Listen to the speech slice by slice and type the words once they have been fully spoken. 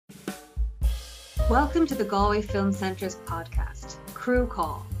Welcome to the Galway Film Centre's podcast, Crew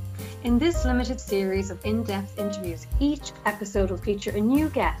Call. In this limited series of in-depth interviews, each episode will feature a new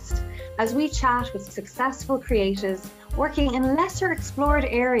guest as we chat with successful creatives working in lesser explored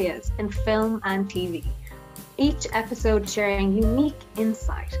areas in film and TV. Each episode sharing unique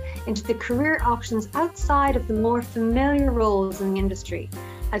insight into the career options outside of the more familiar roles in the industry,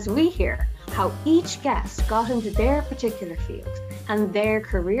 as we hear how each guest got into their particular field and their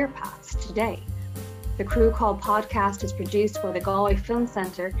career paths today. The Crew Call podcast is produced by the Galway Film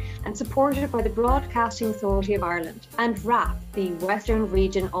Centre and supported by the Broadcasting Authority of Ireland and WRAP, the Western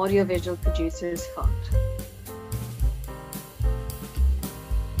Region Audiovisual Producers Fund.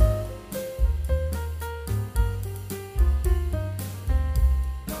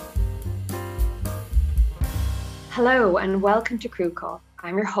 Hello and welcome to Crew Call.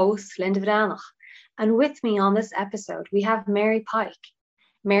 I'm your host, Linda Vidanach, and with me on this episode we have Mary Pike.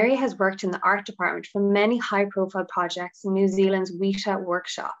 Mary has worked in the art department for many high-profile projects in New Zealand's WITA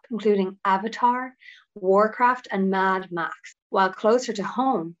workshop, including Avatar, Warcraft and Mad Max. While closer to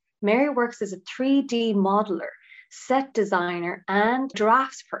home, Mary works as a 3D modeler, set designer and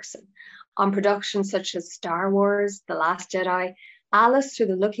draftsperson on productions such as Star Wars, The Last Jedi, Alice Through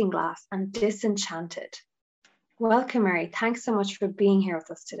the Looking Glass and Disenchanted. Welcome, Mary. Thanks so much for being here with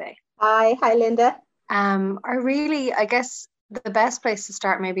us today. Hi Linda. I guess the best place to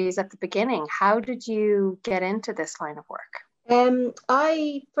start maybe is at the beginning. How did you get into this line of work?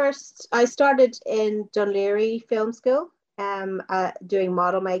 I started in Dún Laoghaire Film School, doing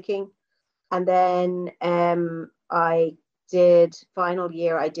model making, and then I did final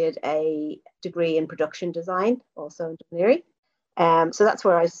year. I did a degree in production design, also in Dún Laoghaire. So that's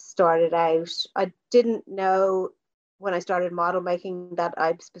where I started out. I didn't know when I started model making that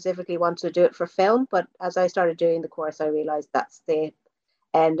I specifically wanted to do it for film, but as I started doing the course, I realized that's the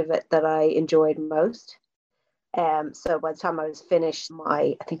end of it that I enjoyed most. So by the time I was finished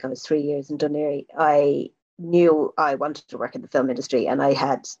I think I was 3 years in Dún Laoghaire, I knew I wanted to work in the film industry, and I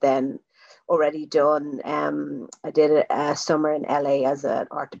had then already done, I did a summer in LA as an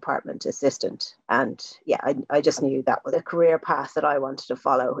art department assistant. And yeah, I just knew that was a career path that I wanted to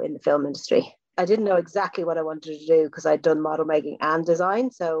follow in the film industry. I didn't know exactly what I wanted to do because I'd done model making and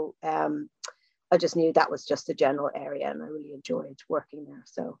design. So I just knew that was just a general area, and I really enjoyed working there.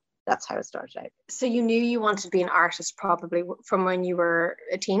 So that's how it started out. So you knew you wanted to be an artist probably from when you were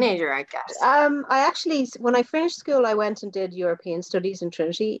a teenager, I guess. I actually, when I finished school, I went and did European studies in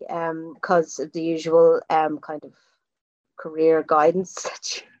Trinity because of the usual kind of career guidance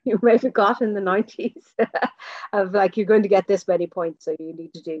that you maybe got in the 90s of like, you're going to get this many points, so you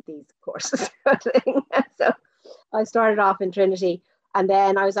need to do these courses. So I started off in Trinity, and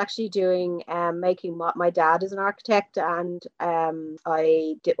then I was actually doing my dad is an architect, and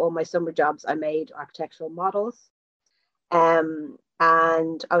I did all my summer jobs. I made architectural models, and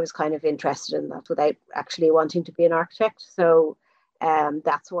I was kind of interested in that without actually wanting to be an architect. So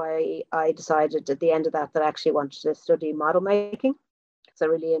that's why I decided at the end of that I actually wanted to study model making. So I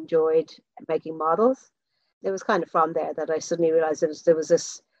really enjoyed making models. It was kind of from there that I suddenly realized there was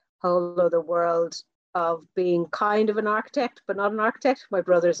this whole other world of being kind of an architect, but not an architect. My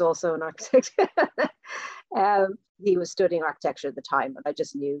brother's also an architect. He was studying architecture at the time, and I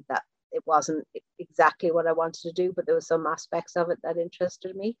just knew that it wasn't exactly what I wanted to do, but there were some aspects of it that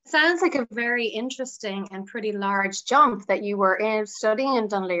interested me. Sounds like a very interesting and pretty large jump that you were studying in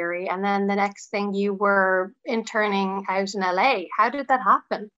Dún Laoghaire, and then the next thing you were interning out in LA. How did that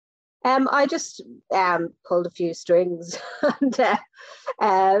happen? I just pulled a few strings, and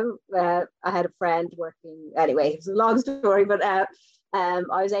I had a friend working. Anyway, it's a long story, but I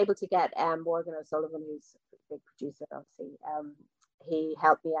was able to get Morgan O'Sullivan, who's a big producer, obviously. He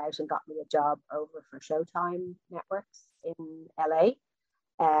helped me out and got me a job over for Showtime Networks in LA,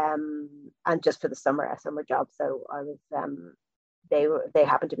 and just for the summer, a summer job. So I was they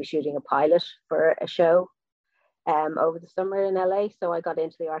happened to be shooting a pilot for a show over the summer in LA. So I got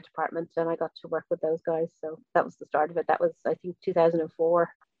into the art department and I got to work with those guys. So that was the start of it. That was, I think, 2004.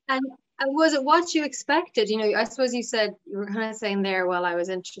 And was it what you expected? You know, I suppose you said, you were kind of saying there, well, I was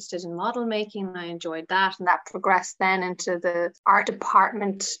interested in model making and I enjoyed that, and that progressed then into the art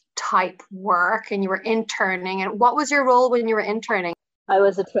department type work, and you were interning. And what was your role when you were interning? I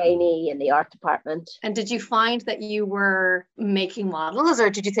was a trainee in the art department. And did you find that you were making models, or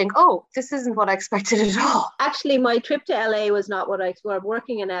did you think, oh, this isn't what I expected at all? Actually, my trip to LA was not what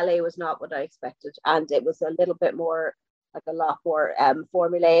working in LA was not what I expected. And it was a little bit more, like a lot more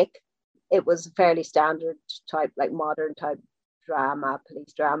formulaic. It was fairly standard type, like modern type drama,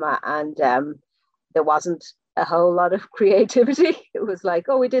 police drama. And there wasn't a whole lot of creativity. It was like,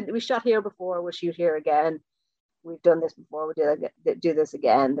 oh, we shot here before, we'll shoot here again. We've done this before, we'll do this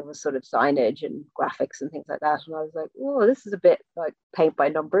again. There was sort of signage and graphics and things like that. And I was like, oh, this is a bit like paint by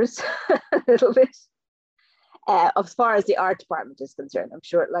numbers, a little bit. As far as the art department is concerned, I'm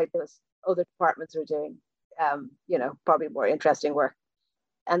sure like those other departments are doing, probably more interesting work.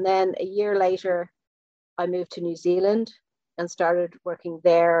 And then a year later, I moved to New Zealand and started working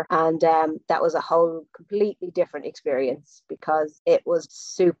there. And that was a whole completely different experience because it was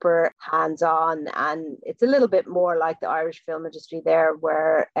super hands-on, and it's a little bit more like the Irish film industry there,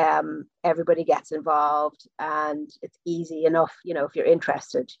 where everybody gets involved and it's easy enough, if you're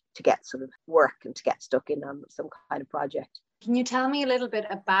interested, to get sort of work and to get stuck in on some kind of project. Can you tell me a little bit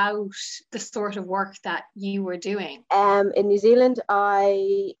about the sort of work that you were doing? In New Zealand,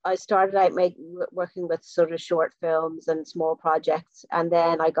 I started out working with sort of short films and small projects. And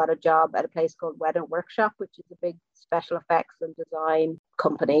then I got a job at a place called Wedding Workshop, which is a big special effects and design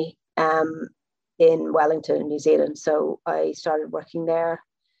company in Wellington, New Zealand. So I started working there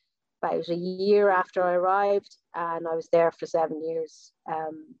about a year after I arrived. And I was there for 7 years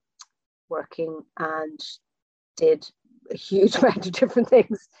working and did a huge amount of different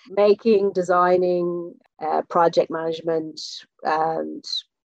things, making, designing, project management, and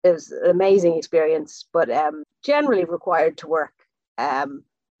it was an amazing experience, but generally required to work 5,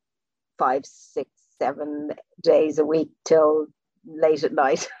 6, 7 days a week till late at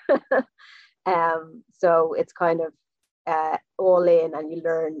night. So it's kind of all in, and you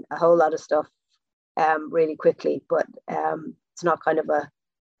learn a whole lot of stuff really quickly, but it's not kind of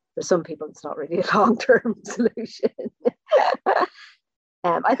for some people, it's not really a long-term solution.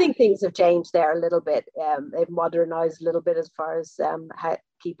 I think things have changed there a little bit. They've modernized a little bit as far as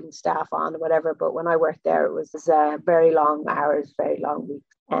keeping staff on or whatever. But when I worked there, it was very long hours, very long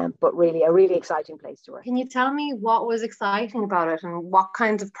weeks, but really a really exciting place to work. Can you tell me what was exciting about it and what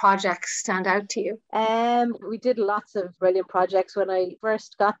kinds of projects stand out to you? We did lots of brilliant projects. When I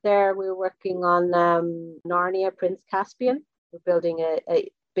first got there, we were working on Narnia, Prince Caspian. We're building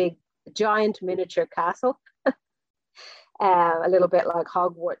a big, giant miniature castle. A little bit like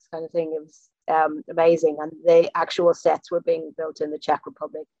Hogwarts kind of thing. It was amazing. And the actual sets were being built in the Czech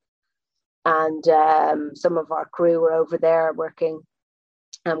Republic. And some of our crew were over there working.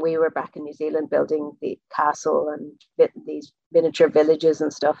 And we were back in New Zealand building the castle and these miniature villages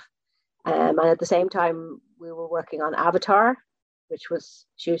and stuff. And at the same time, we were working on Avatar, which was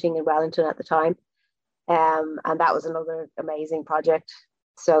shooting in Wellington at the time. And that was another amazing project.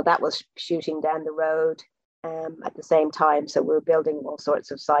 So that was shooting down the road at the same time. So we were building all sorts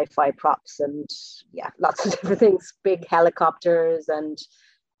of sci-fi props and lots of different things, big helicopters and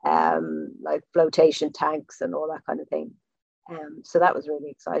like flotation tanks and all that kind of thing. So that was really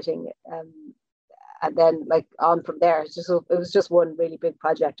exciting. And then like on from there, it was just one really big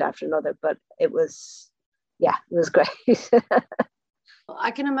project after another, but it was great.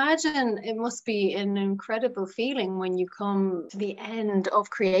 I can imagine it must be an incredible feeling when you come to the end of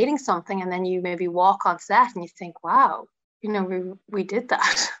creating something and then you maybe walk on set and you think, wow, we did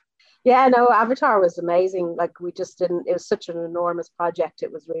that. Yeah, no, Avatar was amazing. Like it was such an enormous project.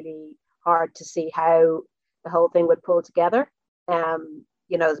 It was really hard to see how the whole thing would pull together. It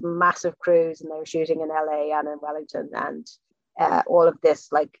was massive crews and they were shooting in LA and in Wellington and all of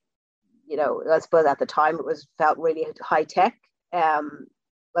this, like, I suppose at the time felt really high tech.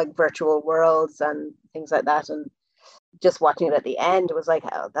 Like virtual worlds and things like that, and just watching it at the end, it was like,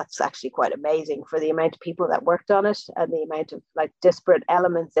 oh, that's actually quite amazing for the amount of people that worked on it and the amount of like disparate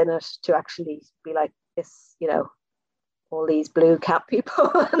elements in it to actually be like this, all these blue cap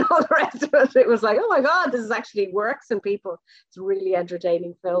people and all the rest of it. It was like, oh my god, this is actually works and people. It's a really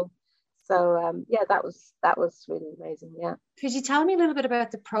entertaining film. So that was really amazing. Yeah. Could you tell me a little bit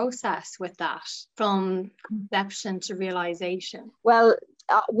about the process with that, from conception to realization? Well,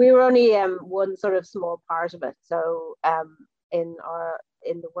 we were only one sort of small part of it. So in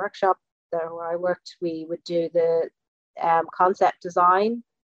the workshop there where I worked, we would do the concept design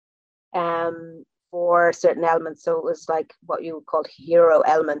for certain elements. So it was like what you would call hero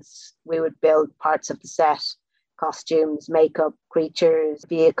elements. We would build parts of the set. Costumes, makeup, creatures,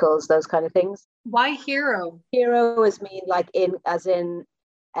 vehicles, those kind of things. Why hero? Hero is mean like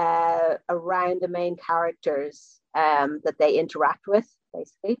around the main characters that they interact with,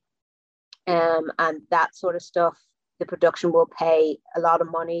 basically. And that sort of stuff, the production will pay a lot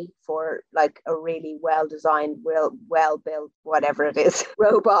of money for like a really well-designed, well-built, whatever it is,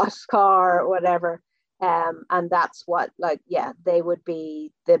 robot, car, whatever. And that's what, like, they would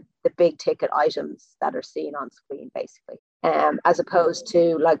be the big ticket items that are seen on screen, basically. as opposed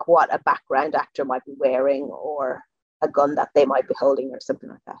to like what a background actor might be wearing or a gun that they might be holding or something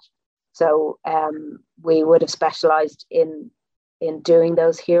like that. So we would have specialized in doing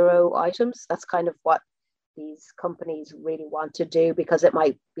those hero items. That's kind of what these companies really want to do, because it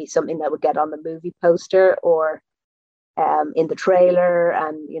might be something that would get on the movie poster or in the trailer,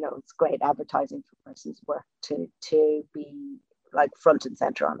 and it's great advertising for a person's work to be like front and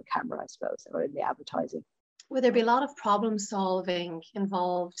center on the camera, I suppose, or in the advertising. Would there be a lot of problem solving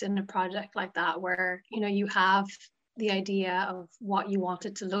involved in a project like that, where you have the idea of what you want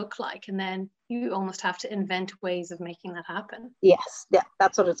it to look like, and then you almost have to invent ways of making that happen? Yes, yeah,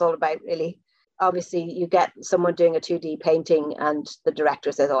 that's what it's all about, really. Obviously, you get someone doing a 2D painting and the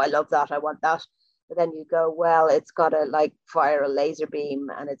director says, oh, I love that, I want that. But then you go, well, it's got to like fire a laser beam,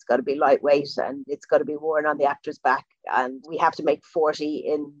 and it's got to be lightweight, and it's got to be worn on the actor's back, and we have to make 40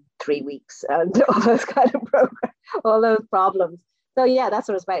 in 3 weeks, and all those kind of all those problems. So yeah, that's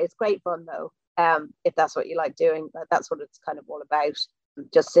what it's about. It's great fun though, if that's what you like doing. But that's what it's kind of all about.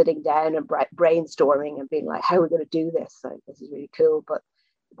 Just sitting down and brainstorming and being like, how are we going to do this? Like, this is really cool, but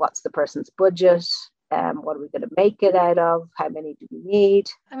what's the person's budget? What are we going to make it out of? How many do we need?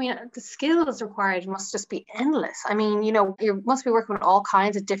 I mean, the skills required must just be endless. I mean, you must be working with all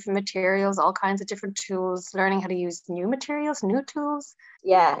kinds of different materials, all kinds of different tools, learning how to use new materials, new tools.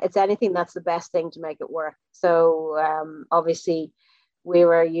 Yeah, it's anything that's the best thing to make it work. So obviously we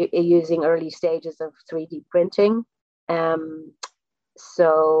were using early stages of 3D printing.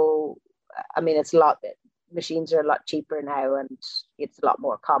 So, I mean, machines are a lot cheaper now, and it's a lot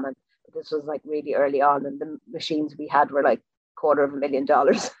more common. This was like really early on, and the machines we had were like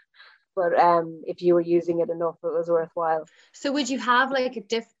 $250,000. But if you were using it enough, it was worthwhile. So would you have like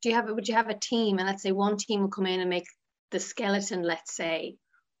would you have a team, and let's say one team will come in and make the skeleton, let's say,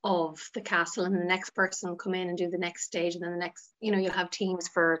 of the castle, and the next person will come in and do the next stage, and then the next, you'll have teams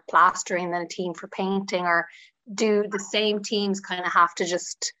for plastering, and then a team for painting, or do the same teams kind of have to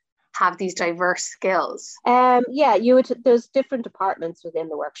just have these diverse skills? Yeah, there's different departments within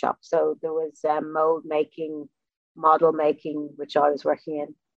the workshop. So there was mold making, model making, which I was working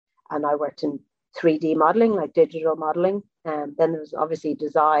in, and I worked in 3D modeling, like digital modeling. Then there was obviously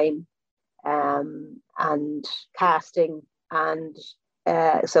design, and casting, and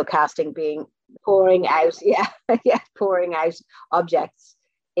so casting being pouring out, pouring out objects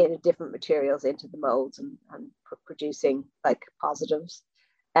in different materials into the molds, and producing like positives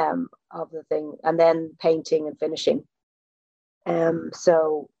of the thing, and then painting and finishing.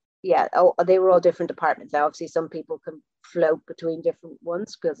 So yeah, they were all different departments. Now, obviously some people can float between different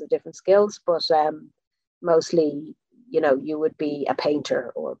ones because of different skills, but mostly, you would be a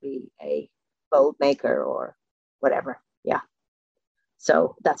painter or be a mold maker or whatever. Yeah.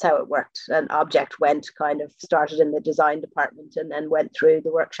 So that's how it worked. An object started in the design department and then went through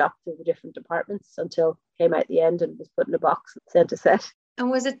the workshop through the different departments until came out the end and was put in a box and sent to set. And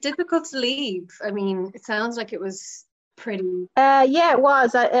was it difficult to leave? I mean, it sounds like it was pretty... Yeah, it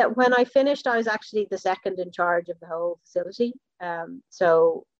was. When I finished, I was actually the second in charge of the whole facility.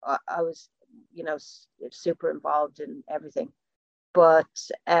 So I was, super involved in everything. But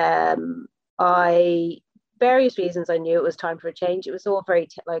various reasons, I knew it was time for a change. It was all very,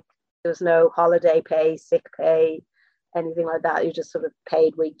 there was no holiday pay, sick pay, anything like that. You just sort of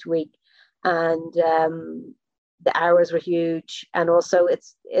paid week to week. And the hours were huge, and also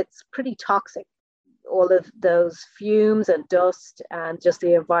it's pretty toxic, all of those fumes and dust and just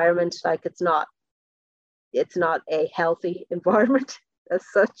the environment. Like it's not a healthy environment as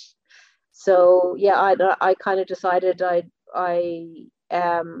such. So yeah, I kind of decided I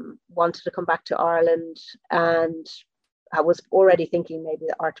wanted to come back to Ireland, and I was already thinking maybe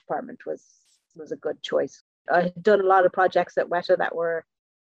the art department was a good choice. I had done a lot of projects at Weta that were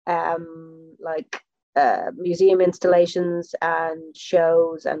museum installations and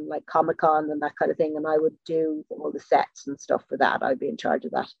shows and like Comic-Con and that kind of thing, and I would do all the sets and stuff for that. I'd be in charge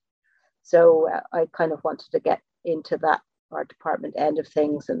of that. So I kind of wanted to get into that art department end of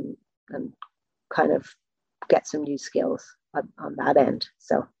things and kind of get some new skills on that end.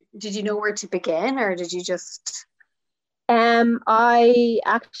 So did you know where to begin, or did you just... I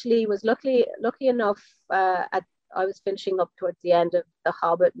actually was lucky enough. I was finishing up towards the end of the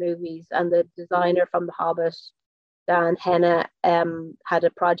Hobbit movies, and the designer from the Hobbit, Dan Henna, had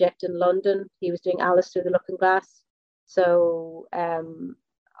a project in London. He was doing Alice Through the Looking Glass. So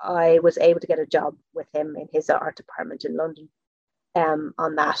I was able to get a job with him in his art department in London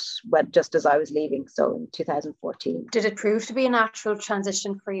on that, just as I was leaving, so in 2014. Did it prove to be a natural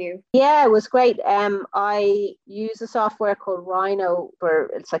transition for you? Yeah, it was great. I use a software called Rhino,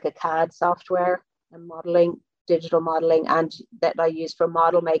 it's like a CAD software and modeling, digital modeling and that I use for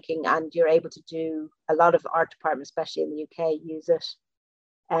model making. And you're able to do a lot of art departments, especially in the UK, use it.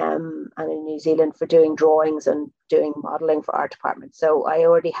 And in New Zealand for doing drawings and doing modeling for art departments. So I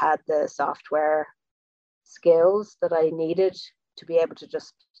already had the software skills that I needed to be able to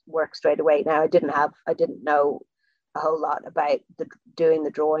just work straight away. Now I didn't know a whole lot about doing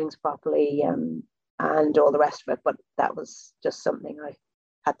the drawings properly and all the rest of it, but that was just something I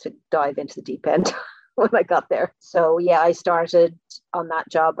had to dive into the deep end when I got there. So yeah, I started on that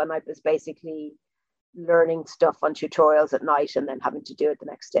job and I was basically learning stuff on tutorials at night and then having to do it the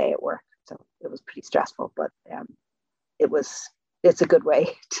next day at work. So it was pretty stressful, but it's a good way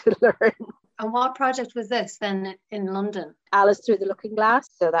to learn. And what project was this then in London? Alice Through the Looking Glass.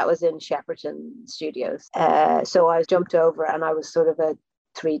 So that was in Shepperton Studios. So I jumped over and I was sort of a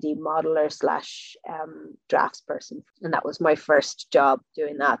 3D modeler / draftsperson. And that was my first job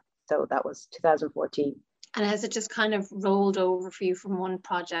doing that. So that was 2014. And has it just kind of rolled over for you from one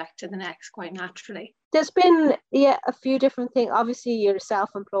project to the next quite naturally? There's been, a few different things. Obviously, you're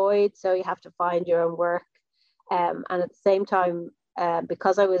self-employed, so you have to find your own work. And at the same time,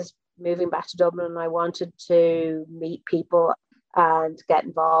 because I was moving back to Dublin and I wanted to meet people and get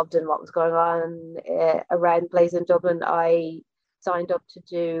involved in what was going on around the place in Dublin, I signed up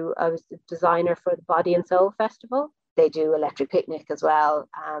I was the designer for the Body and Soul Festival. They do Electric Picnic as well.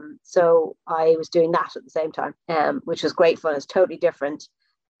 So I was doing that at the same time, which was great fun. It's totally different,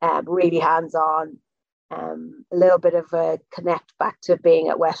 really hands-on, a little bit of a connect back to being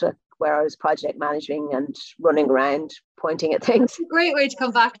at Weta, where I was project managing and running around, pointing at things. Great way to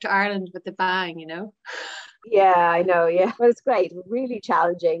come back to Ireland with the bang, you know? Yeah, I know, yeah. But it's great, really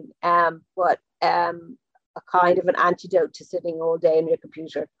challenging, but a kind of an antidote to sitting all day in your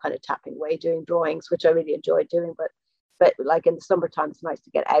computer, kind of tapping away, doing drawings, which I really enjoyed doing. But like in the summertime, it's nice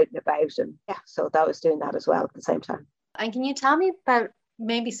to get out and about. And yeah, so that was doing that as well at the same time. And can you tell me about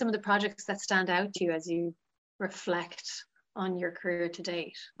maybe some of the projects that stand out to you as you reflect on your career to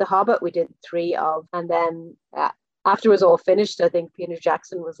date? The Hobbit we did 3 of, and then after it was all finished, I think Peter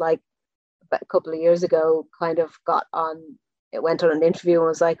Jackson was like a couple of years ago kind of went on an interview and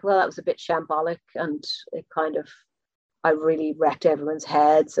was like, well, that was a bit shambolic, and it kind of, I really wrecked everyone's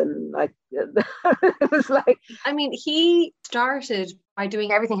heads, and like it was like, I mean, he started by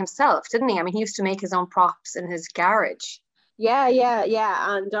doing everything himself, didn't he? I mean, he used to make his own props in his garage. Yeah.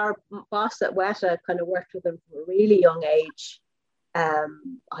 And our boss at Weta kind of worked with him from a really young age. I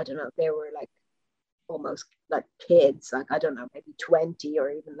don't know, they were like almost like kids, like, I don't know, maybe 20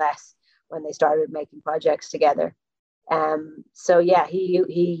 or even less when they started making projects together. So yeah, he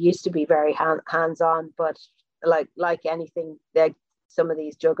used to be very hands-on, but like anything, like some of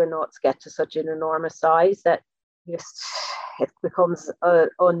these juggernauts get to such an enormous size that it becomes an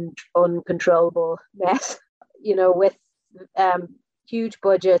uncontrollable mess, with huge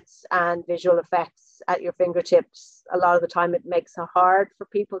budgets and visual effects at your fingertips. A lot of the time it makes it hard for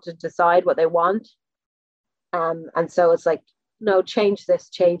people to decide what they want, and so it's like, no, change this,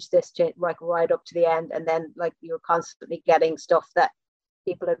 like right up to the end. And then like you're constantly getting stuff that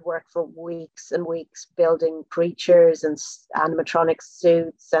people had worked for weeks and weeks building creatures and animatronic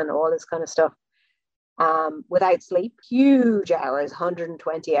suits and all this kind of stuff, without sleep, huge hours,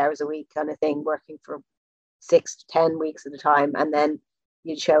 120 hours a week kind of thing, working for 6 to 10 weeks at a time. And then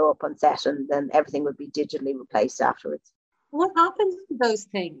you'd show up on set and then everything would be digitally replaced afterwards. What happens to those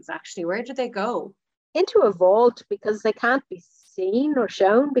things actually? Where do they go? Into a vault, because they can't be seen or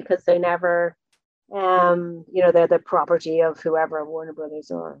shown, because they never, they're the property of whoever, Warner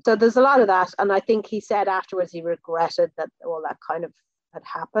Brothers or. So there's a lot of that. And I think he said afterwards he regretted that all that kind of had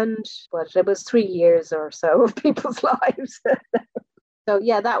happened, but it was 3 years or so of people's lives. So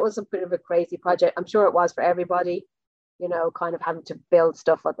yeah, that was a bit of a crazy project. I'm sure it was for everybody, kind of having to build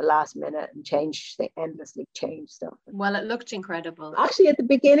stuff at the last minute and endlessly change stuff. Well, it looked incredible. Actually, at the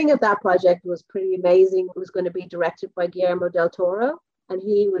beginning of that project was pretty amazing. It was going to be directed by Guillermo del Toro, and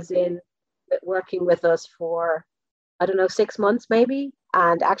he was working with us for, I don't know, 6 months maybe.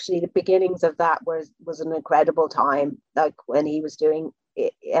 And actually the beginnings of that was an incredible time, like when he was doing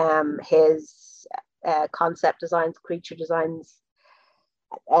his concept designs, creature designs,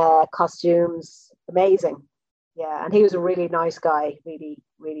 costumes, amazing. Yeah, and he was a really nice guy, really,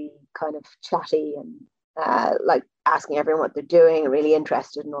 really kind of chatty and like asking everyone what they're doing and really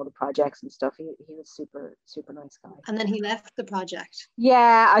interested in all the projects and stuff. He was super, super nice guy. And then he left the project.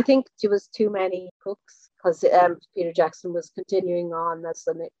 Yeah, I think there was too many cooks, because Peter Jackson was continuing on as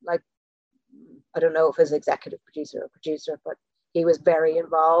I don't know if as executive producer or producer, but he was very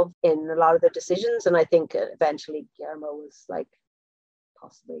involved in a lot of the decisions. And I think eventually Guillermo was like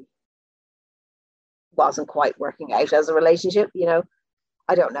possibly wasn't quite working out as a relationship, you know.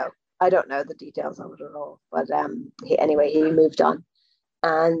 I don't know. I don't know the details of it at all. But anyway, he moved on.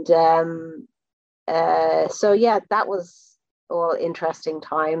 And so, yeah, that was all interesting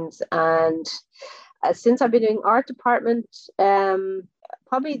times. And since I've been doing art department,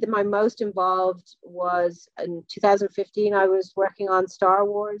 probably my most involved was in 2015. I was working on Star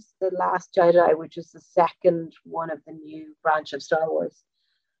Wars, The Last Jedi, which is the second one of the new branch of Star Wars.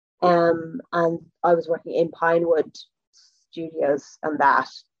 And I was working in Pinewood Studios and that.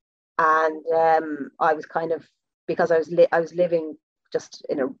 And I was kind of, because I was living just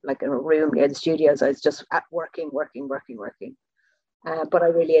in a room near the studios, I was just working. But I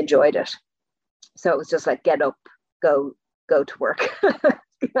really enjoyed it. So it was just like, get up, go to work,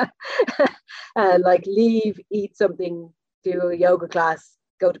 like leave, eat something, do a yoga class,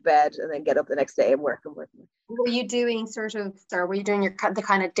 go to bed, and then get up the next day and work. Were you doing the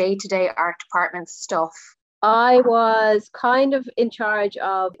kind of day-to-day art department stuff? I was kind of in charge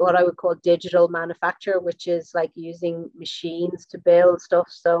of what I would call digital manufacture, which is like using machines to build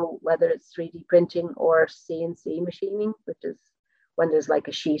stuff. So whether it's 3D printing or CNC machining, which is when there's like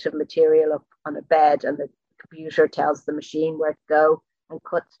a sheet of material up on a bed and the computer tells the machine where to go and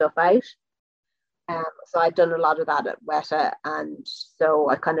cut stuff out. So I've done a lot of that at Weta, and so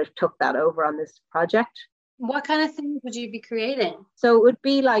I kind of took that over on this project. What kind of things would you be creating? So it would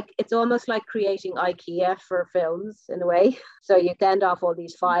be like, it's almost like creating IKEA for films in a way. So you send off all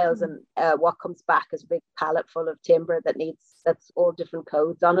these files, and what comes back is a big pallet full of timber that's all different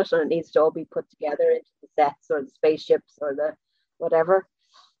codes on it, and it needs to all be put together into the sets or the spaceships or the whatever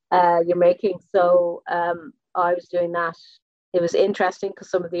you're making. So I was doing that. It was interesting because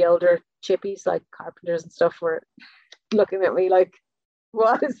some of the older chippies, like carpenters and stuff, were looking at me like,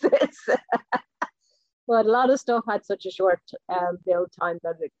 what is this? But a lot of stuff had such a short build time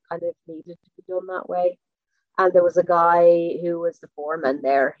that it kind of needed to be done that way. And there was a guy who was the foreman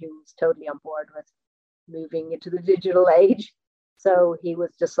there who was totally on board with moving into the digital age. So he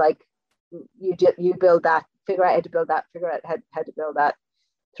was just like, you build that, figure out how to build that, figure out how to build that,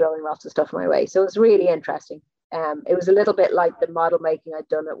 throwing lots of stuff my way. So it was really interesting. It was a little bit like the model making I'd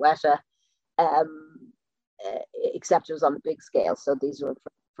done at Weta, except it was on a big scale. So these were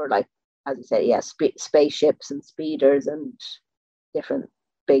for like, as I said, yeah, spaceships and speeders and different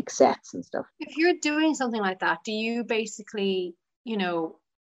big sets and stuff. If you're doing something like that, do you basically,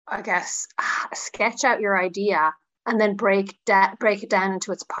 I guess, sketch out your idea and then break it down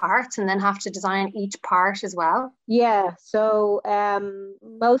into its parts and then have to design each part as well? Yeah, so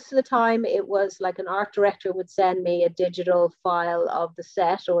most of the time it was like an art director would send me a digital file of the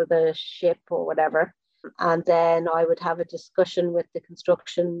set or the ship or whatever. And then I would have a discussion with the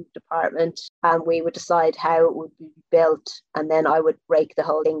construction department, and we would decide how it would be built. And then I would break the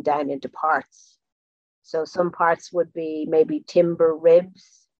whole thing down into parts. So some parts would be maybe timber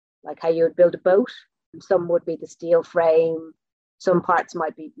ribs, like how you would build a boat. Some would be the steel frame. Some parts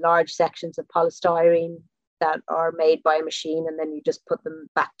might be large sections of polystyrene that are made by a machine, and then you just put them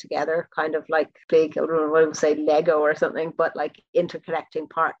back together, kind of like big, I don't know what I would say, Lego or something, but like interconnecting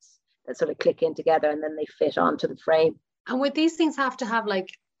parts that sort of click in together and then they fit onto the frame. And would these things have to have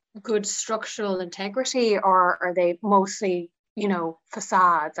like good structural integrity, or are they mostly,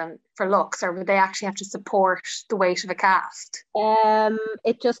 facades and for looks, or would they actually have to support the weight of a cast?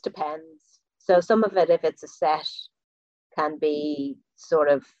 It just depends. So some of it, if it's a set, can be sort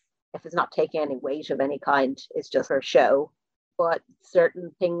of, if it's not taking any weight of any kind, it's just for show. But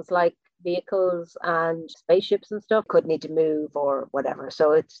certain things like vehicles and spaceships and stuff could need to move or whatever.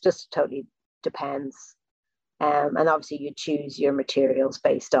 So it's just totally depends. And obviously you choose your materials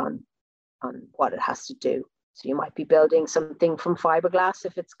based on what it has to do. So you might be building something from fiberglass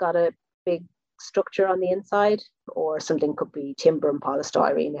if it's got a big structure on the inside, or something could be timber and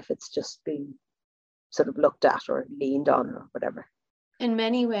polystyrene if it's just being sort of looked at or leaned on or whatever. In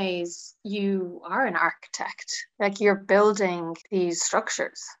many ways, you are an architect. Like, you're building these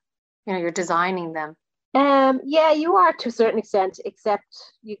structures. You're designing them. Yeah, you are to a certain extent, except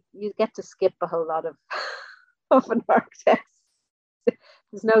you get to skip a whole lot of an architect.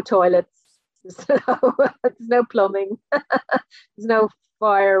 There's no toilets, there's no plumbing, there's no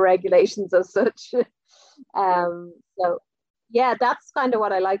fire regulations as such. So yeah, that's kind of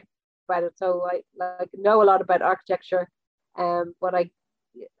what I like about it. So I know a lot about architecture, but I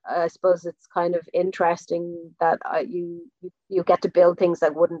suppose it's kind of interesting that you get to build things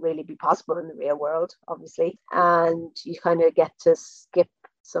that wouldn't really be possible in the real world, obviously, and you kind of get to skip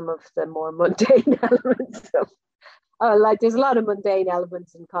some of the more mundane elements of. Like, there's a lot of mundane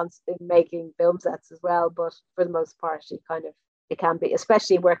elements in making film sets as well, but for the most part, you kind of It can be,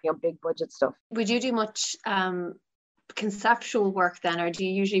 especially working on big budget stuff. Would you do much conceptual work then, or do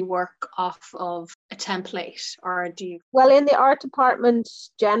you usually work off of a template, or do you? Well, in the art department,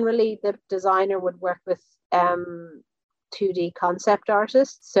 generally the designer would work with 2D concept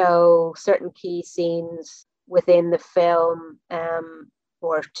artists. So certain key scenes within the film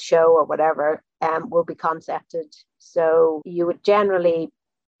or show or whatever will be concepted. So you would generally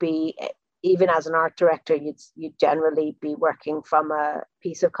be, even as an art director, you'd generally be working from a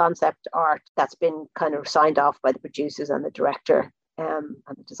piece of concept art that's been kind of signed off by the producers and the director and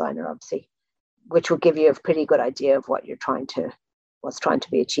the designer, obviously, which will give you a pretty good idea of what's trying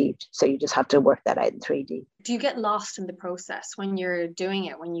to be achieved. So you just have to work that out in 3D. Do you get lost in the process when you're doing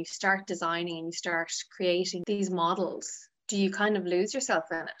it, when you start designing and you start creating these models? Do you kind of lose yourself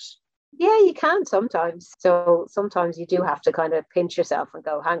in it? Yeah, you can sometimes. So sometimes you do have to kind of pinch yourself and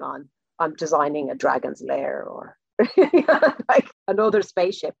go, hang on, I'm designing a dragon's lair or like another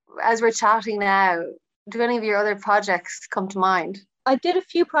spaceship. As we're chatting now, do any of your other projects come to mind? I did a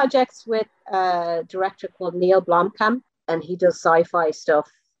few projects with a director called Neil Blomkamp, and he does sci-fi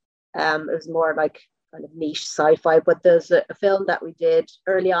stuff. It was more like kind of niche sci-fi, but there's a film that we did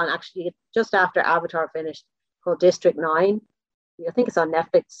early on, actually just after Avatar finished, called District 9. I think it's on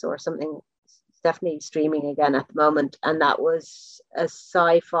Netflix or something. It's definitely streaming again at the moment. And that was a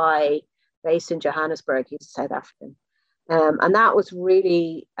sci-fi based in Johannesburg. He's South African. And that was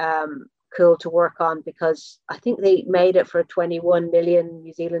really cool to work on, because I think they made it for 21 million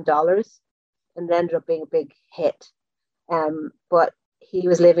New Zealand dollars and ended up being a big hit. But he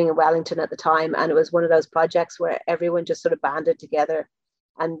was living in Wellington at the time, and it was one of those projects where everyone just sort of banded together.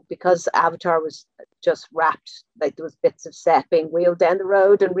 And because Avatar was just wrapped, like there was bits of set being wheeled down the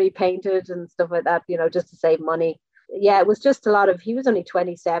road and repainted and stuff like that, just to save money. Yeah, it was just a lot of, he was only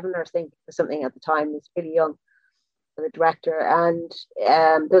 27 or something at the time. He was really young for the director. And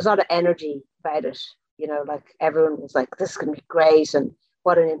there's a lot of energy about it, like everyone was like, this is going to be great. And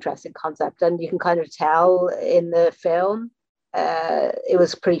what an interesting concept. And you can kind of tell in the film, it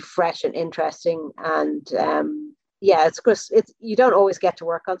was pretty fresh and interesting. And yeah, it's you don't always get to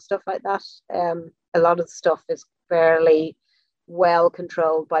work on stuff like that. A lot of the stuff is fairly well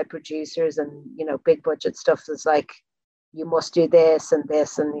controlled by producers, and big budget stuff is like, you must do this and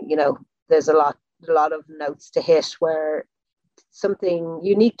this, and there's a lot of notes to hit, where something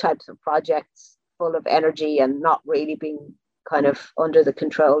unique types of projects full of energy and not really being kind of under the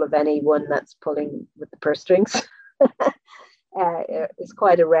control of anyone that's pulling with the purse strings. It's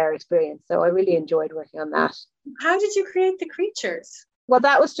quite a rare experience. So I really enjoyed working on that. How did you create the creatures? Well,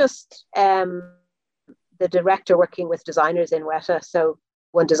 that was just the director working with designers in Weta. So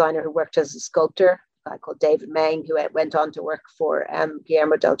one designer who worked as a sculptor, a guy called David Mang, who went on to work for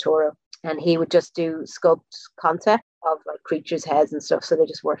Guillermo del Toro. And he would just do sculpt concept of like creatures' heads and stuff. So they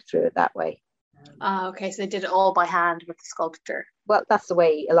just worked through it that way. Okay, so they did it all by hand with the sculptor. Well, that's the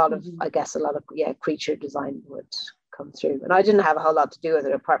way a lot of creature design would come through. And I didn't have a whole lot to do with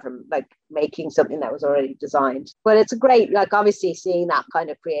it apart from like making something that was already designed. But it's a great, like obviously seeing that kind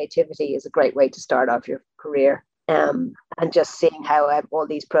of creativity is a great way to start off your career. And just seeing how all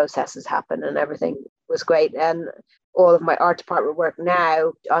these processes happen and everything was great. And all of my art department work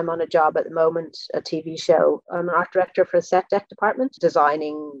now, I'm on a job at the moment, a TV show. I'm an art director for a set deck department,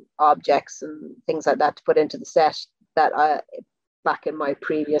 designing objects and things like that to put into the set that back in my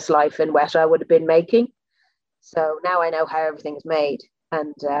previous life in Weta I would have been making. So now I know how everything is made,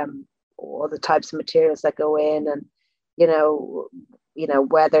 and all the types of materials that go in, and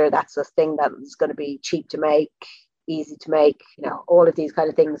whether that's a thing that is going to be cheap to make, easy to make, all of these kind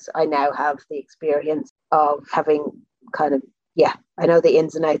of things. I now have the experience of having I know the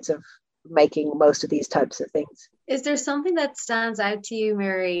ins and outs of making most of these types of things. Is there something that stands out to you,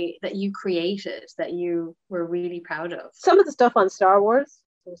 Mary, that you created that you were really proud of? Some of the stuff on Star Wars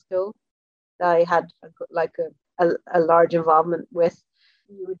was cool. I had a large involvement with.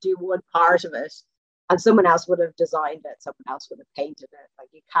 You would do one part of it and someone else would have designed it, someone else would have painted it. Like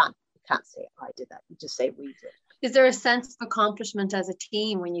you can't say I did that, you just say we did. Is there a sense of accomplishment as a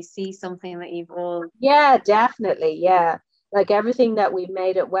team when you see something that you've all... Yeah, definitely, yeah. Like everything that we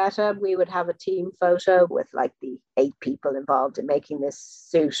made at Weta, we would have a team photo with like the 8 people involved in making this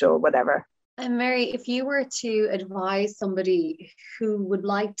suit or whatever. And Mary, if you were to advise somebody who would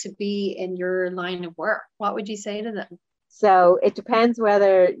like to be in your line of work, what would you say to them? So it depends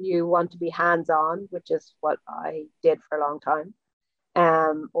whether you want to be hands-on, which is what I did for a long time,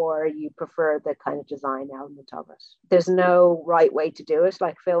 or you prefer the kind of design element of it. There's no right way to do it.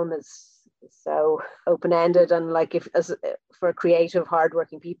 Like film is so open-ended, and like for creative,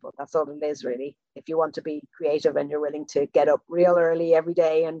 hardworking people, that's all it is really. If you want to be creative and you're willing to get up real early every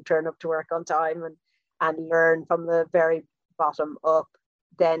day and turn up to work on time and learn from the very bottom up,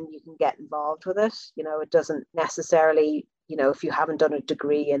 then you can get involved with it. It doesn't necessarily, if you haven't done a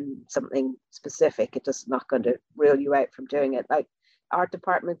degree in something specific, it just not going to rule you out from doing it. Like art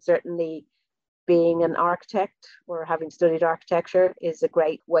department, certainly being an architect or having studied architecture is a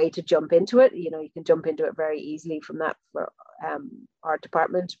great way to jump into it. You can jump into it very easily from that for art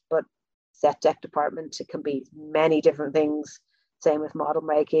department, but set deck department, it can be many different things. Same with model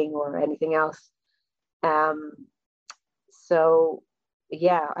making or anything else. So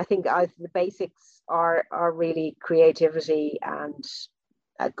yeah, I think the basics are really creativity and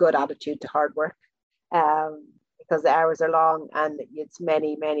a good attitude to hard work. Because the hours are long and it's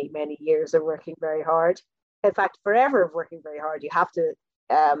many, many, many years of working very hard. In fact, forever of working very hard. You have to,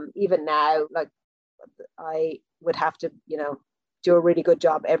 even now, like I would have to, do a really good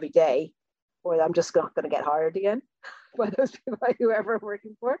job every day, or I'm just not going to get hired again by those people, whoever I'm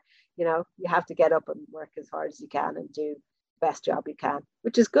working for. You have to get up and work as hard as you can and do the best job you can,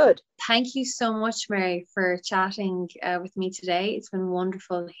 which is good. Thank you so much, Mary, for chatting with me today. It's been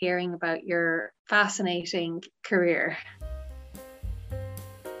wonderful hearing about your fascinating career.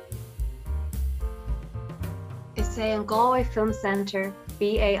 Is an Galway Film Centre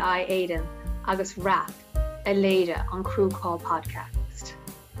BAI Aidan agus rap a leida on Crew Call podcast.